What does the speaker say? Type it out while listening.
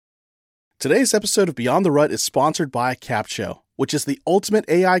Today's episode of Beyond the Rut is sponsored by CapShow, which is the ultimate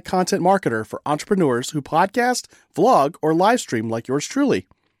AI content marketer for entrepreneurs who podcast, vlog, or live stream like yours truly.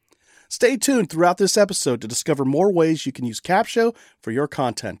 Stay tuned throughout this episode to discover more ways you can use CapShow for your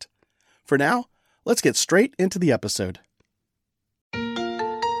content. For now, let's get straight into the episode.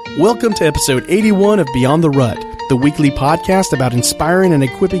 Welcome to episode 81 of Beyond the Rut, the weekly podcast about inspiring and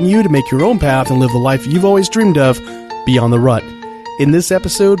equipping you to make your own path and live the life you've always dreamed of beyond the rut. In this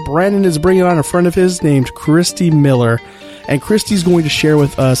episode, Brandon is bringing on a friend of his named Kristi Miller, and Kristi's going to share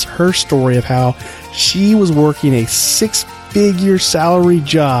with us her story of how she was working a six-figure salary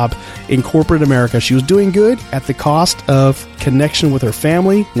job in corporate America. She was doing good at the cost of connection with her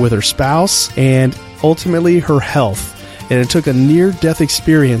family, with her spouse, and ultimately her health. And it took a near-death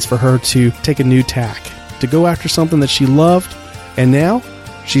experience for her to take a new tack, to go after something that she loved, and now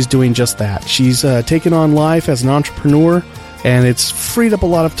she's doing just that. She's taken on life as an entrepreneur, and it's freed up a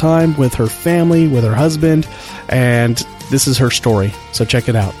lot of time with her family, with her husband, and this is her story. So check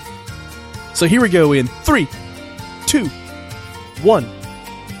it out. So here we go in 3, 2, 1.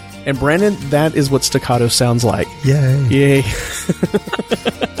 And Brandon, that is what staccato sounds like. Yay. Yay.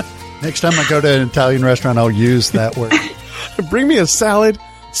 Next time I go to an Italian restaurant, I'll use that word. Bring me a salad,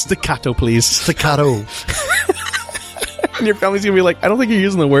 staccato, please. Staccato. And your family's going to be like, I don't think you're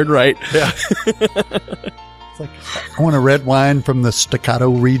using the word right. Yeah. It's like, I want a red wine from the staccato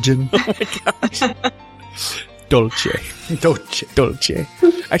region. Oh my gosh. Dolce. Dolce.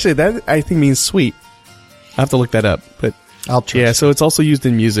 Actually, that I think means sweet. I have to look that up. But I'll trust. Yeah, so it's also used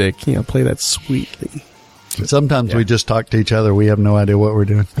in music. You know, play that sweetly. Sometimes we just talk to each other. We have no idea what we're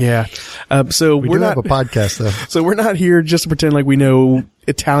doing. Yeah. So we we're do not have a podcast, though. So we're not here just to pretend like we know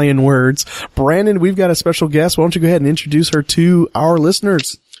Italian words. Brandon, we've got a special guest. Why don't you go ahead and introduce her to our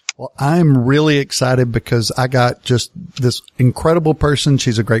listeners? Well, I'm really excited because I got just this incredible person.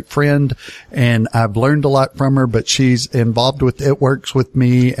 She's a great friend, and I've learned a lot from her, but she's involved with It Works with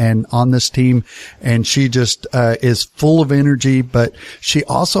me and on this team, and she just is full of energy, but she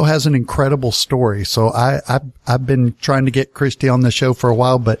also has an incredible story. So I've been trying to get Kristi on the show for a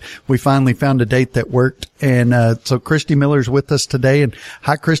while, but we finally found a date that worked. And so Kristi Miller's with us today. And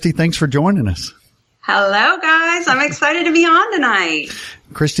hi, Kristi. Thanks for joining us. Hello, guys. I'm excited to be on tonight.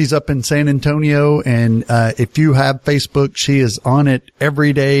 Kristi's up in San Antonio, and if you have Facebook, she is on it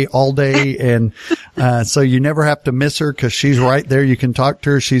every day, all day, and so you never have to miss her because she's right there. You can talk to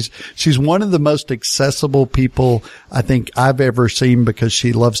her. She's one of the most accessible people I think I've ever seen because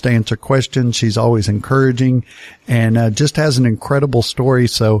she loves to answer questions. She's always encouraging, and just has an incredible story.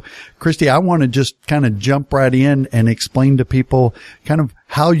 So, Kristi, I want to just kind of jump right in and explain to people kind of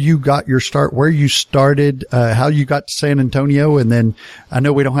how you got your start, where you started, how you got to San Antonio, and then I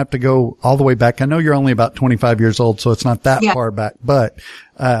know we don't have to go all the way back. I know you're only about 25 years old, so it's not that far back, but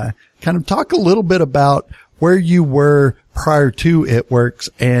kind of talk a little bit about where you were prior to It Works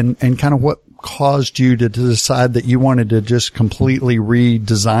and kind of what caused you to decide that you wanted to just completely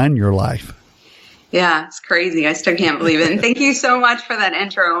redesign your life. Yeah, it's crazy. I still can't believe it. And thank you so much for that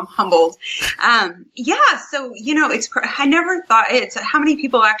intro. I'm humbled. So, I never thought it's how many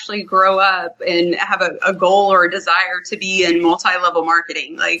people actually grow up and have a goal or a desire to be in multi-level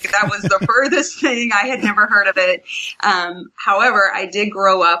marketing. Like that was the furthest thing. I had never heard of it. However, I did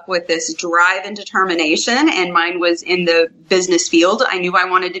grow up with this drive and determination, and mine was in the business field. I knew I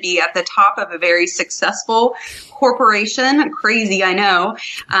wanted to be at the top of a very successful corporation. Crazy, I know.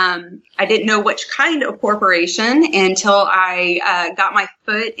 I didn't know which kind of corporation until I got my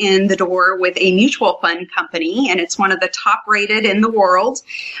foot in the door with a mutual fund company, and it's one of the top rated in the world.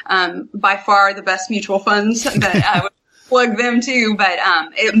 By far the best mutual funds that I would plug them to, but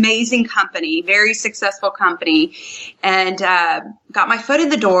amazing company, very successful company, and got my foot in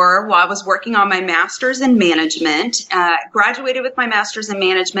the door while I was working on my master's in management. Graduated with my master's in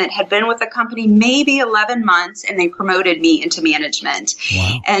management, had been with the company maybe 11 months, and they promoted me into management.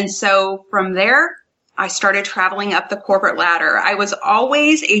 Wow. And so from there, I started traveling up the corporate ladder. I was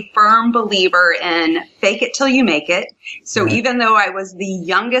always a firm believer in fake it till you make it. So even though I was the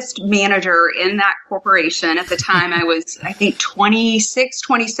youngest manager in that corporation at the time, I was, I think, 26,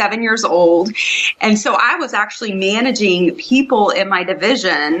 27 years old. And so I was actually managing people in my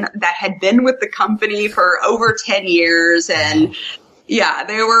division that had been with the company for over 10 years. And yeah,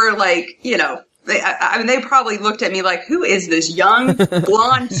 they were like, they probably looked at me like, who is this young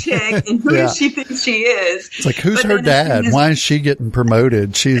blonde chick and who does she think she is? It's like, who's her dad? Why is she getting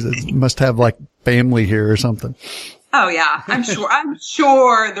promoted? She must have like family here or something. Oh yeah, I'm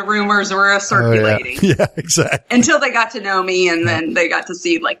sure the rumors were circulating. Oh, yeah, exactly. Until they got to know me, and then they got to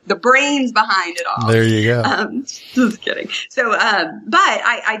see like the brains behind it all. There you go. Just kidding. So, but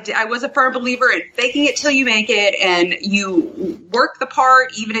I was a firm believer in faking it till you make it, and you work the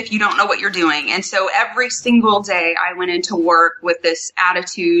part even if you don't know what you're doing. And so every single day I went into work with this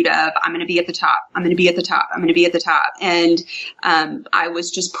attitude of I'm going to be at the top. I'm going to be at the top. I'm going to be at the top. And I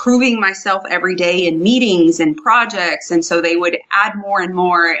was just proving myself every day in meetings and projects. And so they would add more and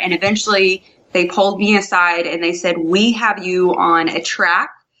more. And eventually they pulled me aside and they said, we have you on a track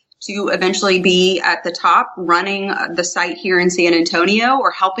to eventually be at the top running the site here in San Antonio or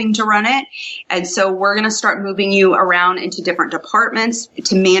helping to run it. And so we're going to start moving you around into different departments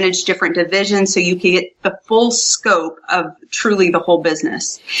to manage different divisions so you can get the full scope of truly the whole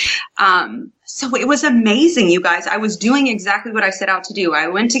business. So it was amazing, you guys. I was doing exactly what I set out to do. I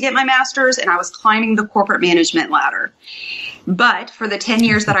went to get my master's and I was climbing the corporate management ladder. But for the 10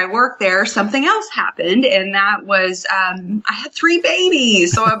 years that I worked there, something else happened. And that was, I had 3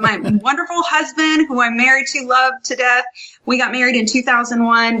 babies. So my wonderful husband, who I'm married to, love to death. We got married in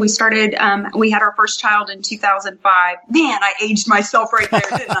 2001. We started, we had our first child in 2005. Man, I aged myself right there,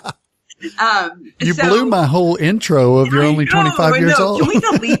 didn't I? You blew my whole intro of you're only 25 years old. Can we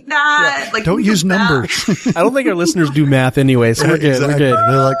delete that? Yeah. Like, don't use numbers. I don't think our listeners do math anyway, so we're good. Exactly. We're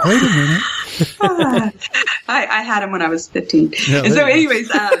good. They're like, wait a minute. I had him when I was 15. Yeah, and so anyways,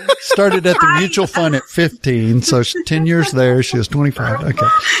 started at the mutual fund at 15. So 10 years there. She was 25. Okay.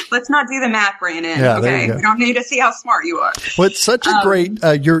 Let's not do the math, Brandon. Yeah, okay. We don't need to see how smart you are. Well, it's such a great,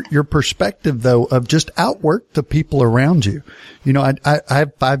 your perspective though, of just outwork the people around you. You know, I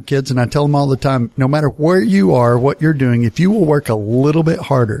have 5 kids and I tell them all the time, no matter where you are, what you're doing, if you will work a little bit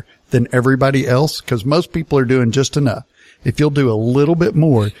harder than everybody else, because most people are doing just enough. If you'll do a little bit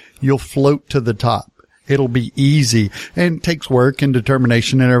more, you'll float to the top. It'll be easy, and it takes work and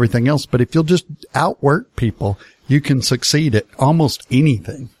determination and everything else. But if you'll just outwork people, you can succeed at almost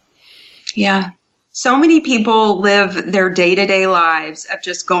anything. Yeah. So many people live their day-to-day lives of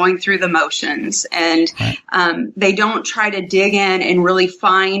just going through the motions, and they don't try to dig in and really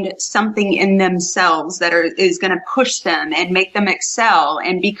find something in themselves that is going to push them and make them excel.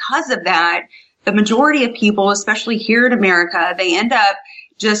 And because of that, the majority of people, especially here in America, they end up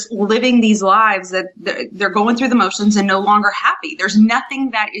just living these lives that they're going through the motions and no longer happy. There's nothing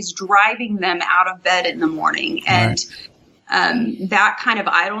that is driving them out of bed in the morning. And that kind of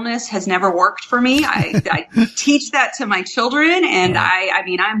idleness has never worked for me. I teach that to my children, and I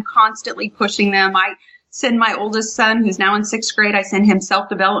mean, I'm constantly pushing them. I send my oldest son, who's now in 6th grade, I send him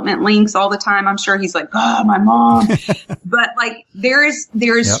self-development links all the time. I'm sure he's like, oh, my mom. But like, there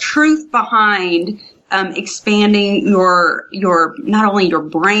is truth behind expanding your not only your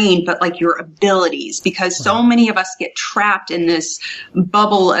brain, but like your abilities, because so many of us get trapped in this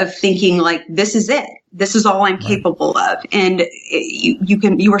bubble of thinking like, this is it. This is all I'm capable of. And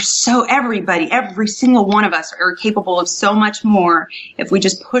every single one of us are capable of so much more if we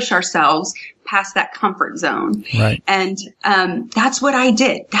just push ourselves past that comfort zone. Right. And, that's what I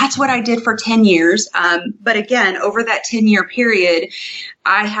did. That's what I did for 10 years. But again, over that 10-year period,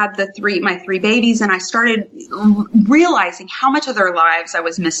 I had my 3 babies, and I started realizing how much of their lives I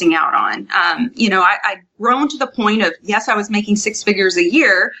was missing out on. I'd grown to the point of, yes, I was making 6 figures a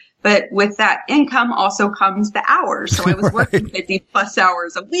year, but with that income also comes the hours. So I was working 50 plus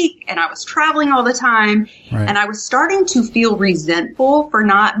hours a week, and I was traveling all the time. Right. And I was starting to feel resentful for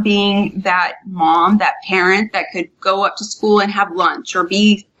not being that mom, that parent that could go up to school and have lunch or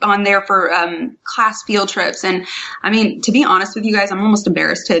be on there for class field trips. And I mean, to be honest with you guys, I'm almost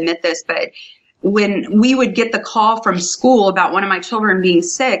embarrassed to admit this, but when we would get the call from school about one of my children being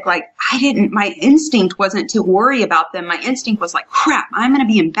sick, like my instinct wasn't to worry about them. My instinct was like, crap, I'm going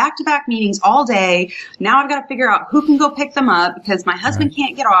to be in back-to-back meetings all day. Now I've got to figure out who can go pick them up because my husband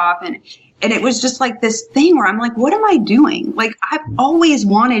can't get off. And it was just like this thing where I'm like, what am I doing? Like, I've always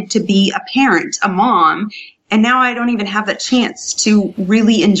wanted to be a parent, a mom. And now I don't even have the chance to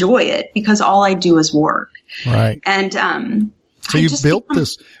really enjoy it because all I do is work. Right. And, so you built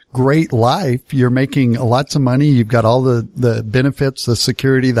this great life. You're making lots of money. You've got all the benefits, the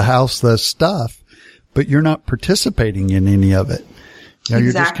security, the house, the stuff, but you're not participating in any of it.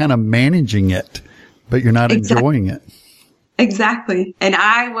 You're just kind of managing it, but you're not enjoying it. Exactly. And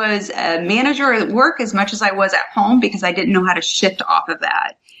I was a manager at work as much as I was at home because I didn't know how to shift off of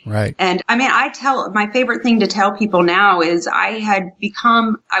that. Right. And I mean, my favorite thing to tell people now is I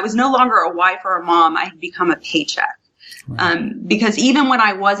was no longer a wife or a mom. I had become a paycheck. Right. Because even when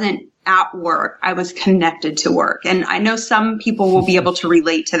I wasn't at work, I was connected to work. And I know some people will be able to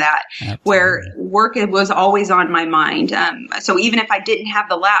relate to that, where work was always on my mind. So even if I didn't have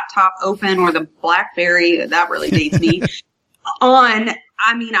the laptop open or the BlackBerry, that really dates me, I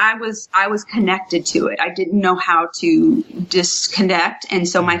was connected to it. I didn't know how to disconnect. And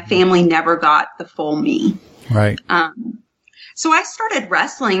so my family never got the full me. Right. So I started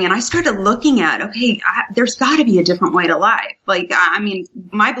wrestling and I started looking at, okay, there's got to be a different way to life. Like,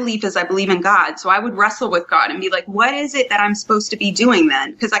 my belief is I believe in God. So I would wrestle with God and be like, what is it that I'm supposed to be doing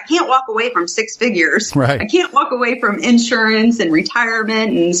then? Because I can't walk away from 6 figures. Right. I can't walk away from insurance and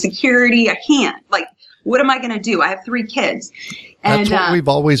retirement and security. I can't. Like, what am I going to do? I have 3 kids. That's what we've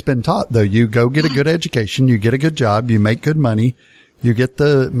always been taught, though. You go get a good education, you get a good job, you make good money, you get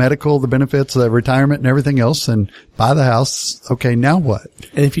the medical, the benefits, the retirement and everything else, and buy the house. Okay, now what?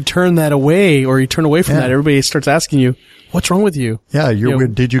 And if you turn that away or you turn away from that, everybody starts asking you, what's wrong with you? Yeah,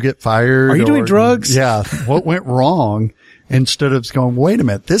 did you get fired? Are you doing drugs? Yeah, what went wrong? Instead of going, wait a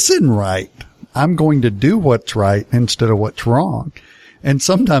minute, this isn't right. I'm going to do what's right instead of what's wrong. And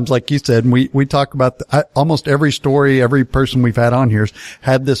sometimes, like you said, we talk about almost every story, every person we've had on here's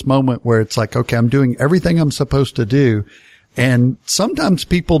had this moment where it's like, okay, I'm doing everything I'm supposed to do. And sometimes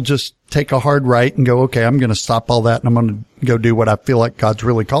people just take a hard right and go, okay, I'm going to stop all that and I'm going to go do what I feel like God's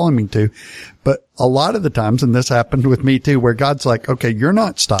really calling me to. But a lot of the times, and this happened with me too, where God's like, okay, you're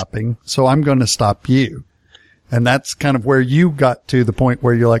not stopping, so I'm going to stop you. And that's kind of where you got to the point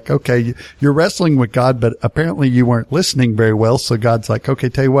where you're like, okay, you're wrestling with God, but apparently you weren't listening very well. So God's like, okay,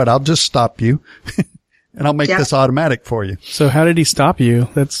 tell you what, I'll just stop you and I'll make this automatic for you. So how did he stop you?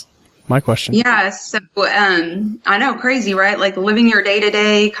 That's my question. Yeah. So, I know, crazy, right? Like living your day to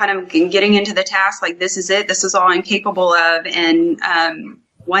day, kind of getting into the task. Like, this is it. This is all I'm capable of. And,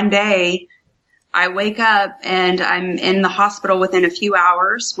 one day I wake up and I'm in the hospital within a few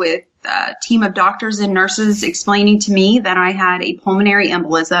hours with a team of doctors and nurses explaining to me that I had a pulmonary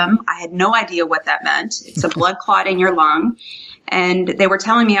embolism. I had no idea what that meant. It's a blood clot in your lung. And they were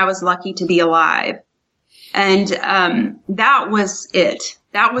telling me I was lucky to be alive. And that was it.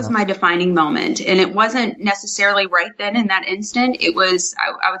 That was my defining moment. And it wasn't necessarily right then in that instant. It was,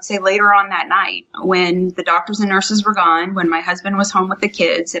 I would say, later on that night when the doctors and nurses were gone, when my husband was home with the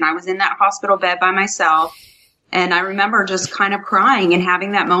kids and I was in that hospital bed by myself. And I remember just kind of crying and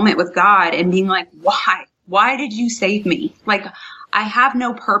having that moment with God and being like, why? Why did you save me? Like, I have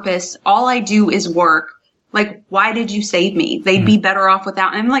no purpose. All I do is work. Like, why did you save me? They'd be better off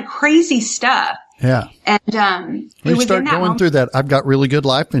without. And like crazy stuff. Yeah. And, we start going through that. I've got really good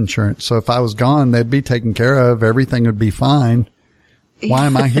life insurance. So if I was gone, they'd be taken care of. Everything would be fine. Why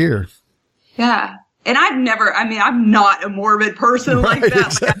am I here? Yeah. And I'm not a morbid person like that.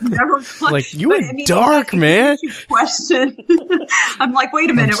 Exactly. Like, I've never, like you were dark, man. Question. I'm like,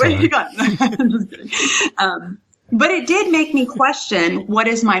 wait a minute. Wait, I'm just kidding. But it did make me question, what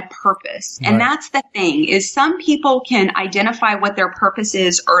is my purpose? And that's the thing, is some people can identify what their purpose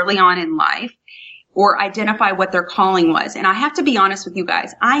is early on in life or identify what their calling was. And I have to be honest with you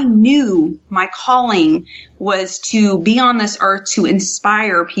guys. I knew my calling was to be on this earth to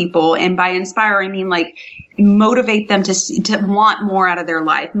inspire people. And by inspire, I mean like motivate them to want more out of their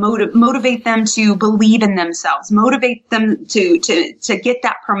life, motivate them to believe in themselves, motivate them to get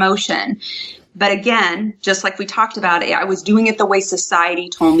that promotion. But again, just like we talked about it, I was doing it the way society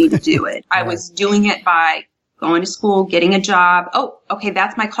told me to do it. I was doing it by going to school, getting a job. Oh, okay,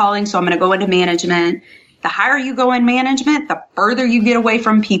 that's my calling, so I'm going to go into management. The higher you go in management, the further you get away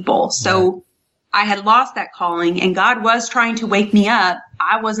from people. So I had lost that calling, and God was trying to wake me up.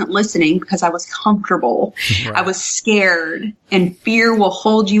 I wasn't listening because I was comfortable. Right. I was scared, and fear will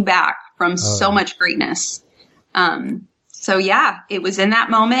hold you back from so much greatness. So yeah, it was in that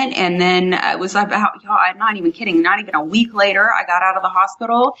moment. And then it was about, I'm not even kidding, not even a week later, I got out of the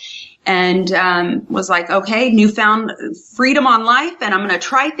hospital and, was like, okay, newfound freedom on life. And I'm going to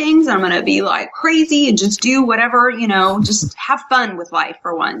try things. And I'm going to be like crazy and just do whatever, just have fun with life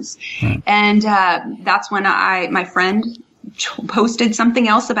for once. Right. And, that's when my friend posted something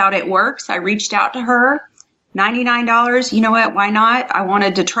else about It Works. I reached out to her, $99. You know what? Why not? I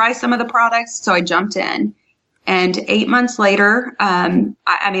wanted to try some of the products. So I jumped in. And 8 months later,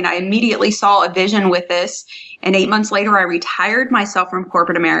 I immediately saw a vision with this. And 8 months later, I retired myself from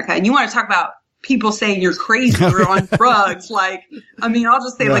corporate America. And you want to talk about people saying you're crazy or on drugs. Like, I mean, I'll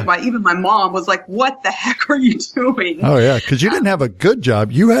just say even my mom was like, what the heck are you doing? Oh yeah. Cause you didn't have a good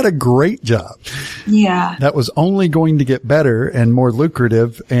job. You had a great job. Yeah. That was only going to get better and more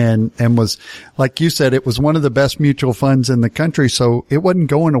lucrative and was, like you said, it was one of the best mutual funds in the country. So it wasn't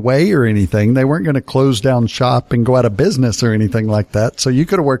going away or anything. They weren't going to close down shop and go out of business or anything like that. So you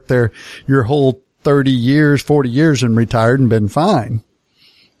could have worked there your whole 30 years, 40 years and retired and been fine.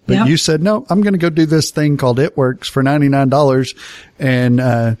 But you said, no, I'm going to go do this thing called It Works for $99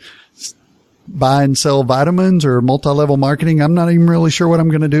 and, buy and sell vitamins or multi-level marketing. I'm not even really sure what I'm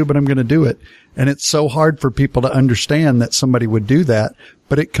going to do, but I'm going to do it. And it's so hard for people to understand that somebody would do that,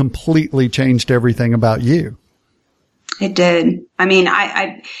 but it completely changed everything about you. It did. I mean,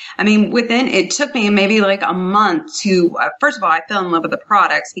 I mean, it took me maybe like a month to, first of all, I fell in love with the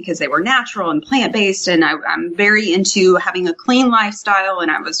products because they were natural and plant-based. And I'm very into having a clean lifestyle.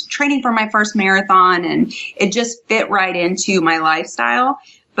 And I was training for my first marathon and it just fit right into my lifestyle.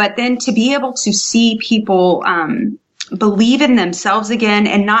 But then to be able to see people, believe in themselves again,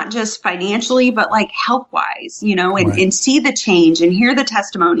 and not just financially, but like health wise, and see the change and hear the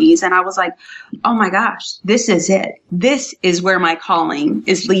testimonies. And I was like, oh my gosh, this is it. This is where my calling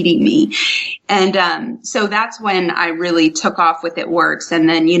is leading me. And, so that's when I really took off with It Works. And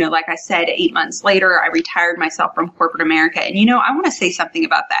then, like I said, 8 months later, I retired myself from corporate America. And, I want to say something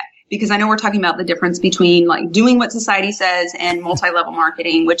about that. Because I know we're talking about the difference between like doing what society says and multi-level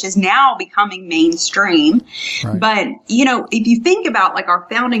marketing, which is now becoming mainstream. Right. But, if you think about like our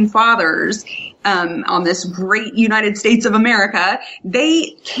founding fathers, on this great United States of America,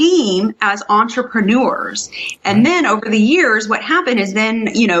 they came as entrepreneurs. And then over the years, what happened is then,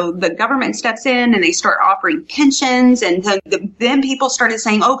 the government steps in and they start offering pensions. And then people started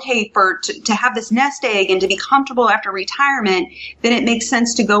saying, okay, to have this nest egg and to be comfortable after retirement, then it makes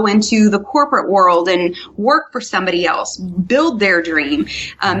sense to go into the corporate world and work for somebody else, build their dream,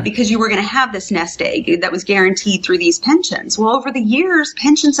 because you were going to have this nest egg that was guaranteed through these pensions. Well, over the years,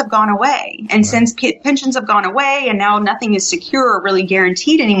 pensions have gone away. And since pensions have gone away and now nothing is secure or really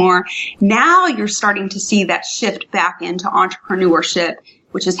guaranteed anymore, now you're starting to see that shift back into entrepreneurship,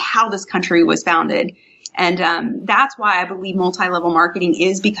 which is how this country was founded. And that's why I believe multi-level marketing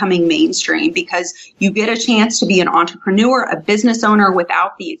is becoming mainstream, because you get a chance to be an entrepreneur, a business owner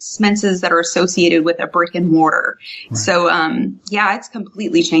without the expenses that are associated with a brick and mortar. Right. So, it's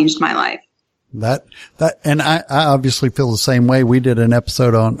completely changed my life. And I obviously feel the same way. We did an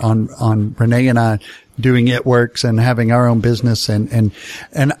episode on Renee and I doing It Works and having our own business. And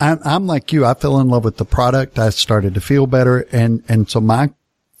I'm like you. I fell in love with the product. I started to feel better. And so my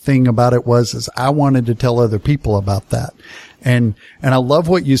thing about it is I wanted to tell other people about that. And I love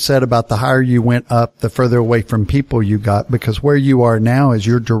what you said about the higher you went up, the further away from people you got, because where you are now is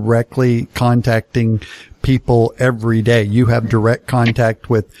you're directly contacting people every day. You have direct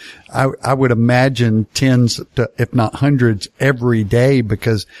contact with, I would imagine tens to, if not hundreds every day,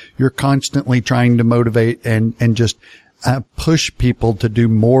 because you're constantly trying to motivate and just push people to do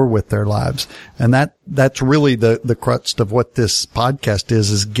more with their lives. And that's really the crux of what this podcast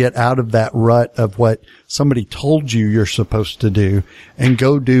is get out of that rut of what somebody told you you're supposed to do and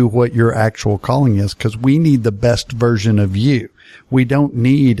go do what your actual calling is. Cause we need the best version of you. We don't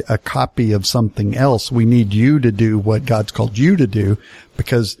need a copy of something else. We need you to do what God's called you to do,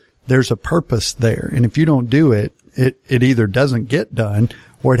 because there's a purpose there. And if you don't do it, it either doesn't get done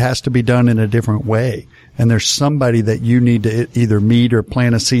or it has to be done in a different way. And there's somebody that you need to either meet or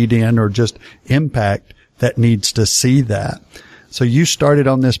plant a seed in or just impact that needs to see that. So you started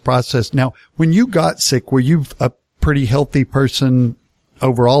on this process. Now, when you got sick, were you a pretty healthy person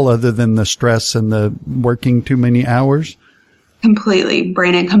overall, other than the stress and the working too many hours? Completely,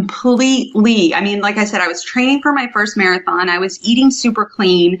 Brandon, completely. I mean, like I said, I was training for my first marathon. I was eating super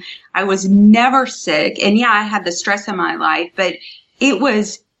clean. I was never sick. And yeah, I had the stress in my life, but it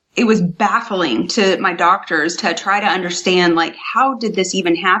was baffling to my doctors to try to understand, like, how did this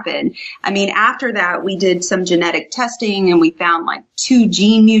even happen? I mean, after that, we did some genetic testing and we found like 2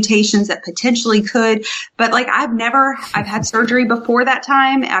 gene mutations that potentially could, but like I've had surgery before that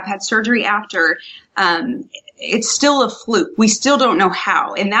time. I've had surgery after. It's still a fluke. We still don't know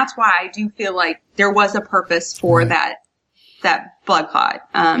how. And that's why I do feel like there was a purpose for that blood clot.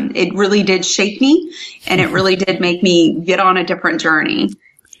 It really did shake me, and it really did make me get on a different journey.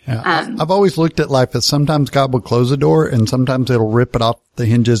 Yeah. I've always looked at life as sometimes God will close a door and sometimes it'll rip it off the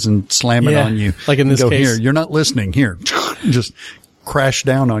hinges and slam it on you. Like in this case. Here, you're not listening. Here, just crash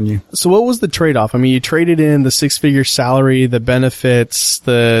down on you. So what was the trade-off? I mean, you traded in the 6-figure salary, the benefits,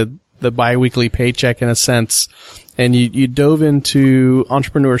 the biweekly paycheck in a sense, and you dove into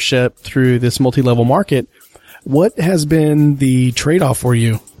entrepreneurship through this multi-level market. What has been the trade-off for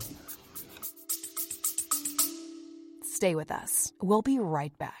you? Stay with us. We'll be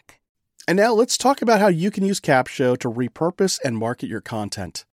right back. And now let's talk about how you can use Capshow to repurpose and market your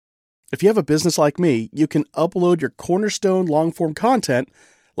content. If you have a business like me, you can upload your cornerstone long-form content,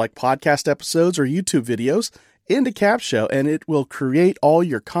 like podcast episodes or YouTube videos, into Capshow, and it will create all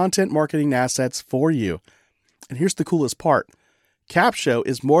your content marketing assets for you. And here's the coolest part. Capshow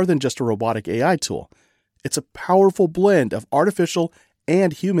is more than just a robotic AI tool. It's a powerful blend of artificial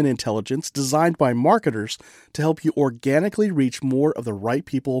and human intelligence designed by marketers to help you organically reach more of the right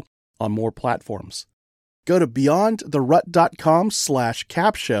people on more platforms. Go to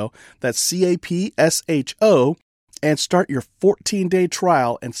beyondtherut.com/capshow, that's CAPSHO, and start your 14-day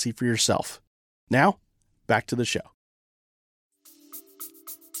trial and see for yourself. Now, back to the show.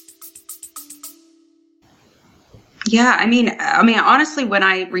 Yeah, I mean, honestly, when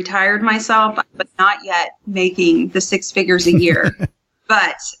I retired myself, I was not yet making the 6 figures a year,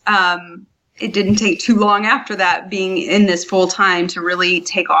 but it didn't take too long after that, being in this full time, to really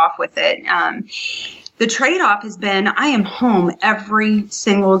take off with it. The trade-off has been I am home every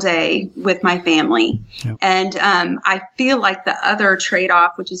single day with my family. Yep. And I feel like the other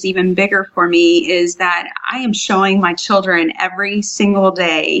trade-off, which is even bigger for me, is that I am showing my children every single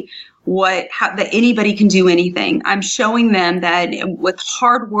day that anybody can do anything. I'm showing them that with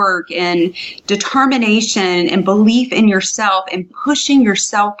hard work and determination and belief in yourself and pushing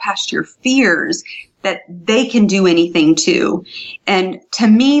yourself past your fears, that they can do anything too. And to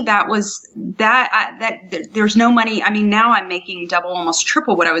me, that was that there's no money. I mean, now I'm making double, almost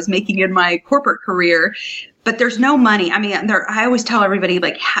triple what I was making in my corporate career, but there's no money. I mean, I always tell everybody,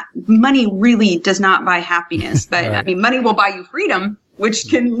 like, money really does not buy happiness, but right. I mean, money will buy you freedom, which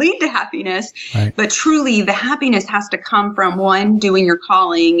can lead to happiness. Right. But truly, the happiness has to come from, 1, doing your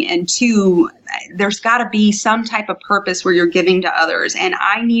calling, and 2, there's got to be some type of purpose where you're giving to others. And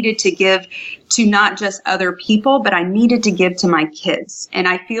I needed to give to not just other people, but I needed to give to my kids. And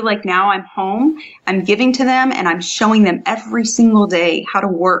I feel like now I'm home, I'm giving to them, and I'm showing them every single day how to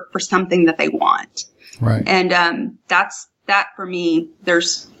work for something that they want. Right. And that's that for me.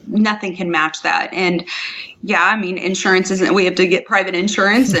 There's nothing can match that. And yeah, I mean, insurance isn't, we have to get private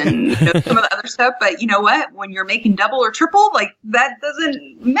insurance and some of the other stuff, but you know what, when you're making double or triple, like, that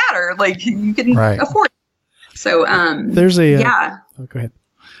doesn't matter. Like, you can afford it. So, there's a, yeah. Go ahead.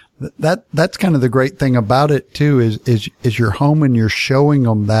 That's kind of the great thing about it too, is you're home and you're showing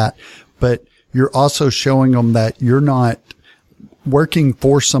them that, but you're also showing them that you're not working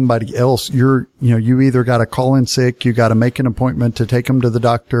for somebody else. You either got to call in sick, you got to make an appointment to take them to the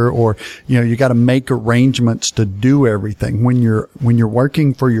doctor, or, you got to make arrangements to do everything when you're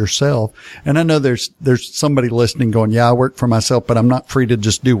working for yourself. And I know there's somebody listening going, yeah, I work for myself, but I'm not free to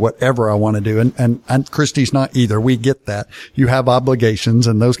just do whatever I want to do. And Kristi's not either. We get that. You have obligations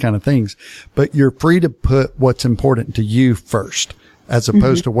and those kind of things, but you're free to put what's important to you first, as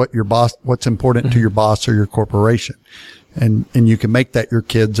opposed to what's important to your boss or your corporation. And you can make that your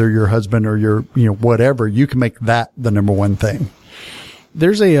kids or your husband or your, whatever. You can make that the number one thing.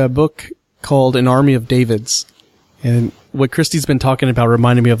 There's a book called An Army of Davids. And what Kristi's been talking about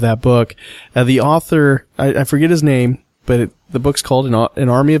reminded me of that book. The author, I forget his name, but the book's called An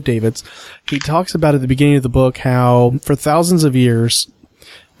Army of Davids. He talks about at the beginning of the book how for thousands of years,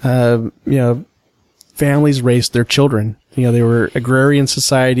 families raised their children. They were agrarian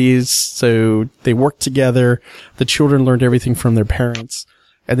societies, so they worked together. The children learned everything from their parents.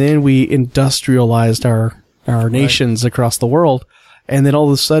 And then we industrialized our nations across the world. And then all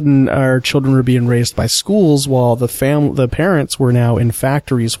of a sudden, our children were being raised by schools while the parents were now in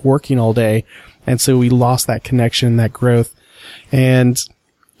factories working all day. And so we lost that connection, that growth. And,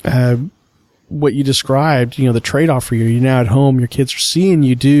 what you described, the trade-off for you, you're now at home, your kids are seeing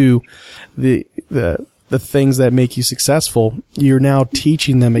you do the things that make you successful. You're now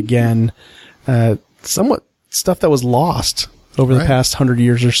teaching them again, somewhat stuff that was lost over the past 100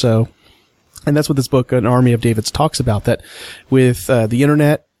 years or so. And that's what this book, An Army of Davids, talks about, that with, the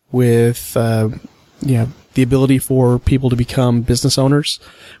internet, with, the ability for people to become business owners,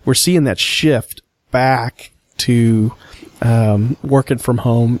 we're seeing that shift back to, working from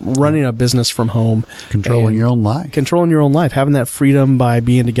home, running a business from home. Controlling your own life. Having that freedom by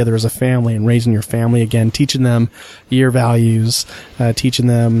being together as a family and raising your family again, teaching them your values, teaching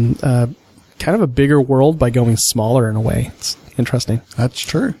them, kind of a bigger world by going smaller in a way. It's interesting. That's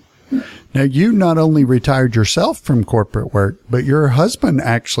true. Now, you not only retired yourself from corporate work, but your husband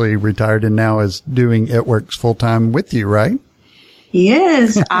actually retired and now is doing It Works full time with you, right? He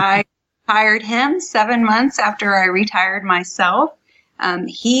is. I hired him 7 months after I retired myself.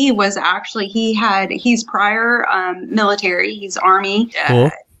 He's prior military. He's Army. Cool.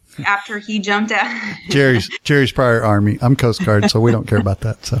 After he jumped out. Jerry's prior Army. I'm Coast Guard, so we don't care about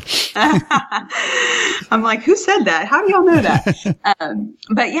that. So I'm like, who said that? How do y'all know that?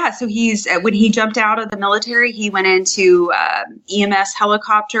 But yeah, so when he jumped out of the military, he went into EMS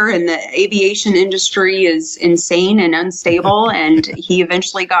helicopter, and the aviation industry is insane and unstable. And he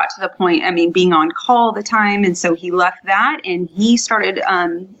eventually got to the point, being on call all the time. And so he left that and he started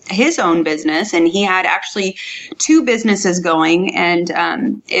his own business, and he had actually 2 businesses going, and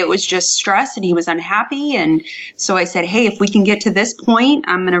it was just stress and he was unhappy. And so I said, hey, if we can get to this point,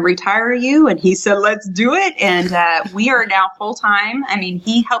 I'm going to retire you. And he said, let's do it. And we are now full time.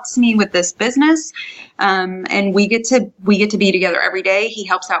 He helps me with this business. And we get to be together every day. He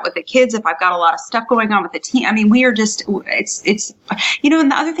helps out with the kids if I've got a lot of stuff going on with the team. We are just, it's,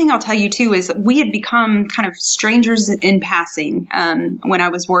 and the other thing I'll tell you too is we had become kind of strangers in passing, when I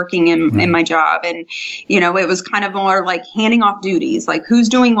was working in my job. And, it was kind of more like handing off duties, like who's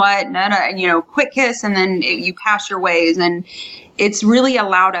doing what, quick kiss, and then you pass your ways. And it's really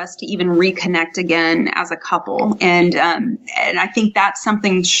allowed us to even reconnect again as a couple. And I think that's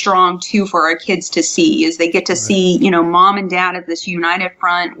something strong too for our kids to see, is they get to see, mom and dad at this united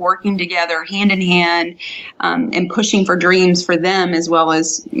front, working together hand in hand, and pushing for dreams for them as well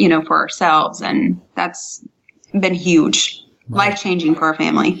as, for ourselves. And that's been huge. Life-changing for our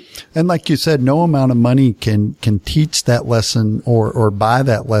family. And like you said, no amount of money can teach that lesson or buy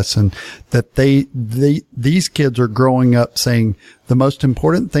that lesson, that these kids are growing up saying the most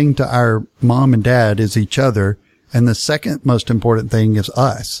important thing to our mom and dad is each other, and the second most important thing is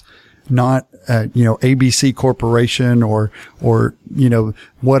us. Not, ABC Corporation or,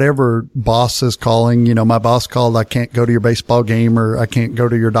 whatever boss is calling. My boss called, I can't go to your baseball game, or I can't go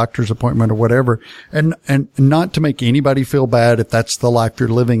to your doctor's appointment, or whatever. And not to make anybody feel bad if that's the life you're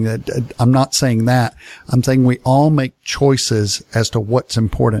living. I'm not saying that. I'm saying we all make choices as to what's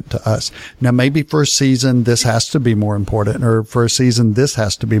important to us. Now, maybe for a season, this has to be more important, or for a season, this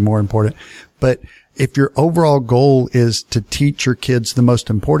has to be more important. But if your overall goal is to teach your kids the most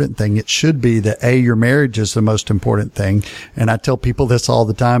important thing, it should be that your marriage is the most important thing. And I tell people this all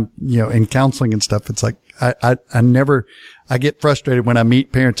the time, in counseling and stuff. It's like, I get frustrated when I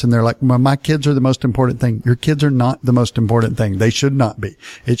meet parents and they're like, well, my kids are the most important thing. Your kids are not the most important thing. They should not be.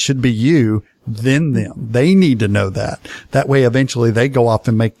 It should be you, then them. They need to know that. That way, eventually they go off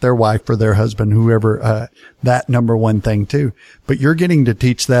and make their wife or their husband, whoever, that number one thing too. But you're getting to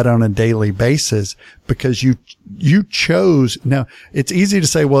teach that on a daily basis because you chose. Now, it's easy to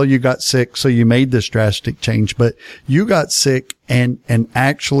say, well, you got sick, so you made this drastic change, but you got sick and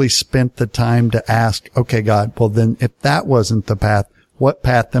actually spent the time to ask, okay, God, well then if that wasn't the path, what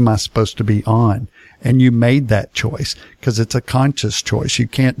path am I supposed to be on? And you made that choice because it's a conscious choice. You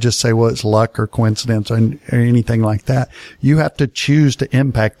can't just say, well, it's luck or coincidence or anything like that. You have to choose to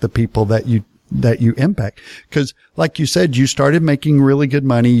impact the people that you impact. Because like you said, you started making really good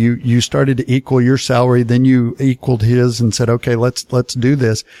money. You started to equal your salary. Then you equaled his and said, okay, let's do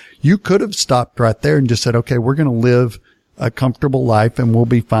this. You could have stopped right there and just said, okay, we're going to live a comfortable life and we'll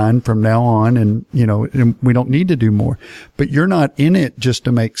be fine from now on. And, and we don't need to do more, but you're not in it just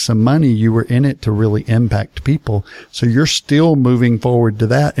to make some money. You were in it to really impact people. So you're still moving forward to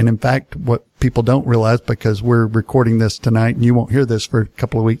that. And in fact, what people don't realize, because we're recording this tonight and you won't hear this for a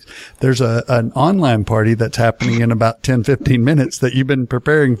couple of weeks, there's an online party that's happening in about 10, 15 minutes that you've been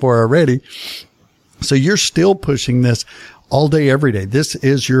preparing for already. So you're still pushing this all day, every day. This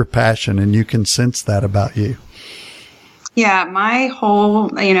is your passion and you can sense that about you. Yeah, my whole,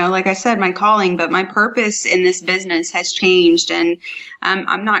 like I said, my calling, but my purpose in this business has changed, and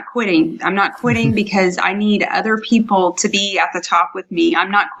I'm not quitting. I'm not quitting because I need other people to be at the top with me. I'm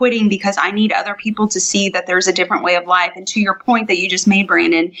not quitting because I need other people to see that there's a different way of life. And to your point that you just made,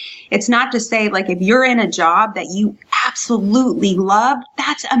 Brandon, it's not to say like if you're in a job that you absolutely love,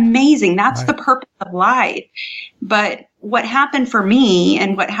 that's amazing. That's the purpose of life. But what happened for me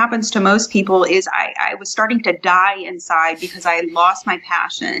and what happens to most people is I was starting to die inside because I lost my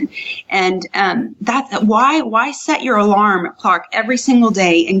passion. And that's why set your alarm clock every single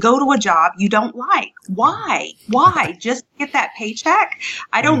day and go to a job you don't like? Why? Just get that paycheck?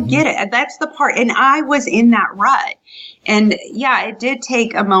 I don't get it. That's the part. And I was in that rut. And yeah, it did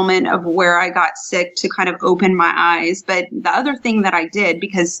take a moment of where I got sick to kind of open my eyes. But the other thing that I did,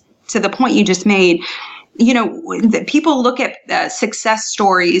 because to the point you just made, people look at success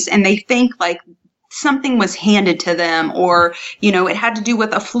stories and they think like something was handed to them, or, it had to do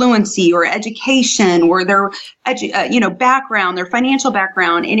with affluency or education or their, background, their financial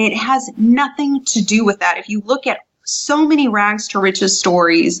background. And it has nothing to do with that. If you look at so many rags to riches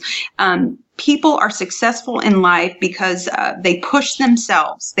stories, people are successful in life because they push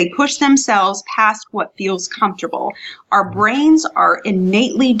themselves. They push themselves past what feels comfortable. Our brains are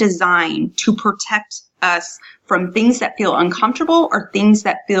innately designed to protect us from things that feel uncomfortable or things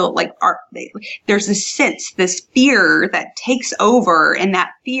that feel like there's a sense, this fear that takes over, and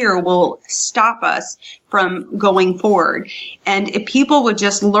that fear will stop us from going forward. And if people would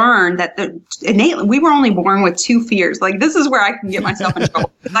just learn that innately, we were only born with 2 fears. Like, this is where I can get myself in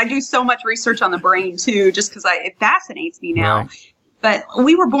trouble. I do so much research on the brain too, just because it fascinates me now. Right. But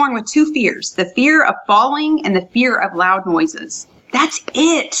we were born with 2 fears: the fear of falling and the fear of loud noises. That's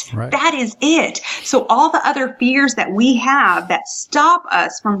it. Right. That is it. So all the other fears that we have that stop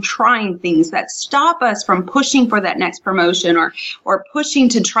us from trying things, that stop us from pushing for that next promotion or pushing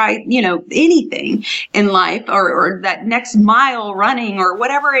to try, anything in life, or that next mile running or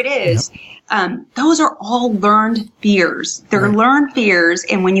whatever it is. Yep. Those are all learned fears. They're right. Learned fears.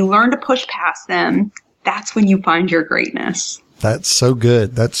 And when you learn to push past them, that's when you find your greatness. That's so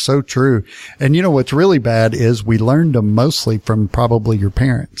good. That's so true. And what's really bad is we learned them mostly from probably your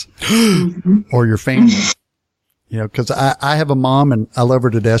parents or your family. Cause I have a mom and I love her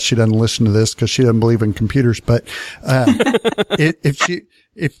to death. She doesn't listen to this cause she doesn't believe in computers, but,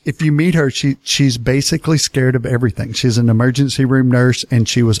 if you meet her, she's basically scared of everything. She's an emergency room nurse, and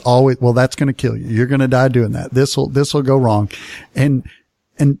she was always, well, that's going to kill you. You're going to die doing that. This will go wrong. And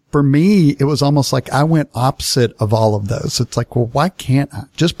for me, it was almost like I went opposite of all of those. It's like, well, why can't I?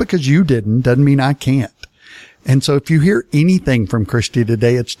 Just because you didn't doesn't mean I can't. And so if you hear anything from Kristi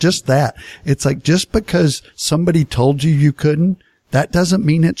today, it's just that. It's like, just because somebody told you couldn't, that doesn't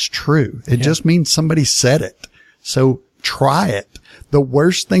mean it's true. It just means somebody said it. So try it. The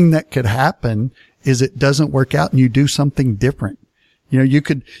worst thing that could happen is it doesn't work out and you do something different. You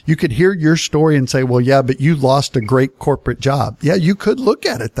could hear your story and say, well, yeah, but you lost a great corporate job. Yeah, you could look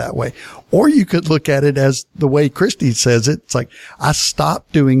at it that way. Or you could look at it as the way Kristi says it. It's like, I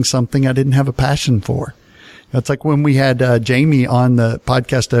stopped doing something I didn't have a passion for. It's like when we had Jamie on the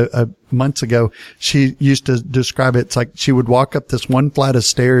podcast months ago, she used to describe it. It's like she would walk up this one flight of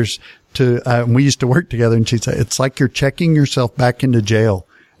stairs and we used to work together, and she'd say, it's like you're checking yourself back into jail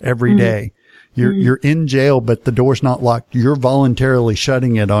every day. You're in jail, but the door's not locked. You're voluntarily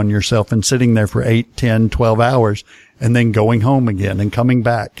shutting it on yourself and sitting there for 8, 10, 12 hours and then going home again and coming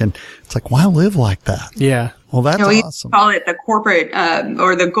back. And it's like, why live like that? Yeah. Well, that's awesome. We call it the corporate,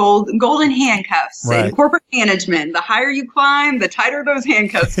 or the golden handcuffs. Right. In corporate management, the higher you climb, the tighter those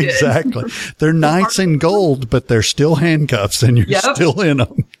handcuffs get. Exactly. They're nice and gold, but they're still handcuffs and you're still in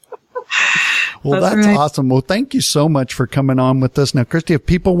them. Well, that's right. Awesome. Well, thank you so much for coming on with us. Now, Kristi, if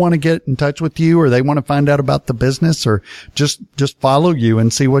people want to get in touch with you, or they want to find out about the business, or just follow you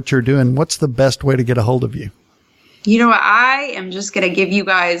and see what you're doing, what's the best way to get a hold of you? I am just going to give you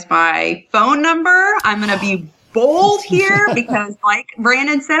guys my phone number. I'm going to be bold here because, like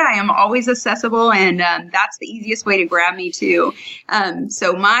Brandon said, I am always accessible, and that's the easiest way to grab me too.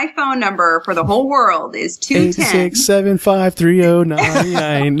 So my phone number for the whole world is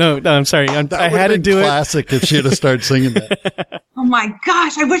 210-867-530-99. No, I'm sorry. I had to do it. Classic if she had started singing that. Oh my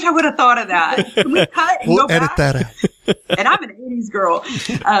gosh, I wish I would have thought of that. Can we cut and we'll go edit back? that out. And I'm an 80s girl.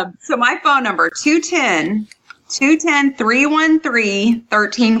 So my phone number,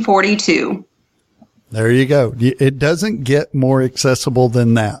 210-313-1342. There you go. It doesn't get more accessible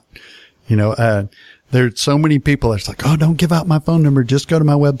than that. There's so many people that's like, oh, don't give out my phone number. Just go to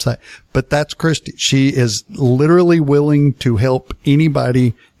my website. But that's Kristi. She is literally willing to help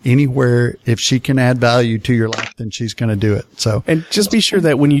anybody, anywhere. If she can add value to your life, then she's going to do it. So, and just be sure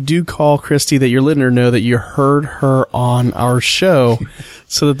that when you do call Kristi, that you're letting her know that you heard her on our show,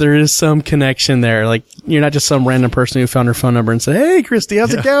 so that there is some connection there. Like, you're not just some random person who found her phone number and said, hey, Kristi,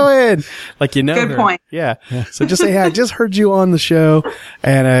 how's it going? Like, Good her. point. Yeah. So just say, hey, I just heard you on the show,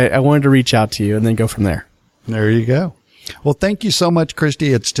 and I wanted to reach out to you, and then go from there. There you go. Well, thank you so much,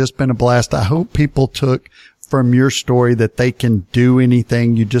 Kristi. It's just been a blast. I hope people took from your story that they can do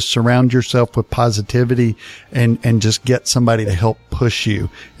anything. You just surround yourself with positivity and just get somebody to help push you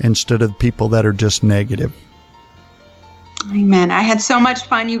instead of people that are just negative. Amen. I had so much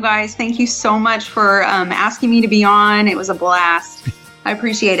fun, you guys. Thank you so much for asking me to be on. It was a blast. I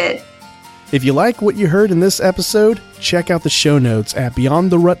appreciate it. If you like what you heard in this episode, check out the show notes at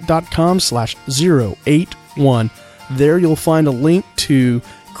beyondtherut.com/081. There you'll find a link to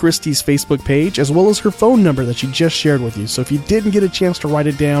Kristi's Facebook page, as well as her phone number that she just shared with you. So if you didn't get a chance to write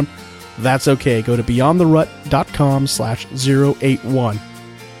it down, That's okay. Go to beyondtherut.com/081.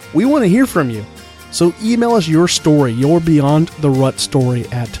 We want to hear from you. So email us your story, your Beyond the Rut story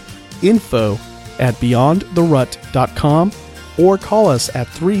at info@beyondtherut.com or call us at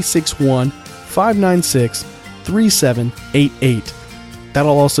 361-596-3788.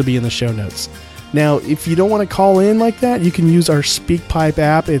 That'll also be in the show notes. Now, if you don't want to call in like that, you can use our SpeakPipe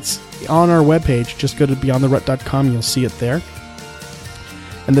app. It's on our webpage. Just go to beyondtherut.com and you'll see it there.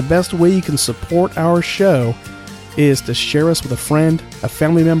 And the best way you can support our show is to share us with a friend, a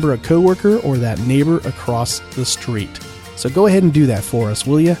family member, a coworker, or that neighbor across the street. So go ahead and do that for us,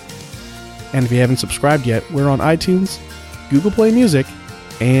 will you? And if you haven't subscribed yet, we're on iTunes, Google Play Music,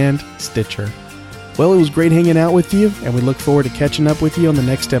 and Stitcher. Well, it was great hanging out with you, and we look forward to catching up with you on the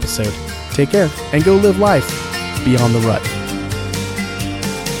next episode. Take care, and go live life beyond the rut.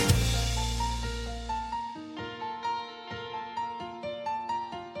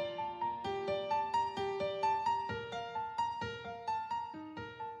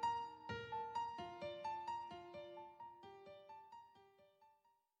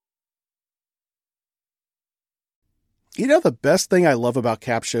 You know, the best thing I love about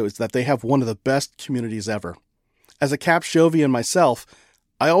Capsho is that they have one of the best communities ever. As a Capshovian myself,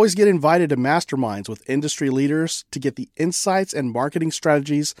 I always get invited to masterminds with industry leaders to get the insights and marketing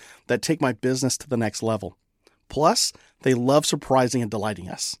strategies that take my business to the next level. Plus, they love surprising and delighting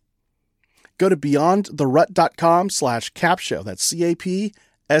us. Go to beyondtherut.com/capshow, that's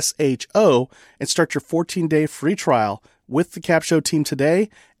CAPSHO, and start your 14-day free trial with the Capsho team today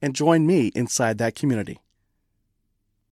and join me inside that community.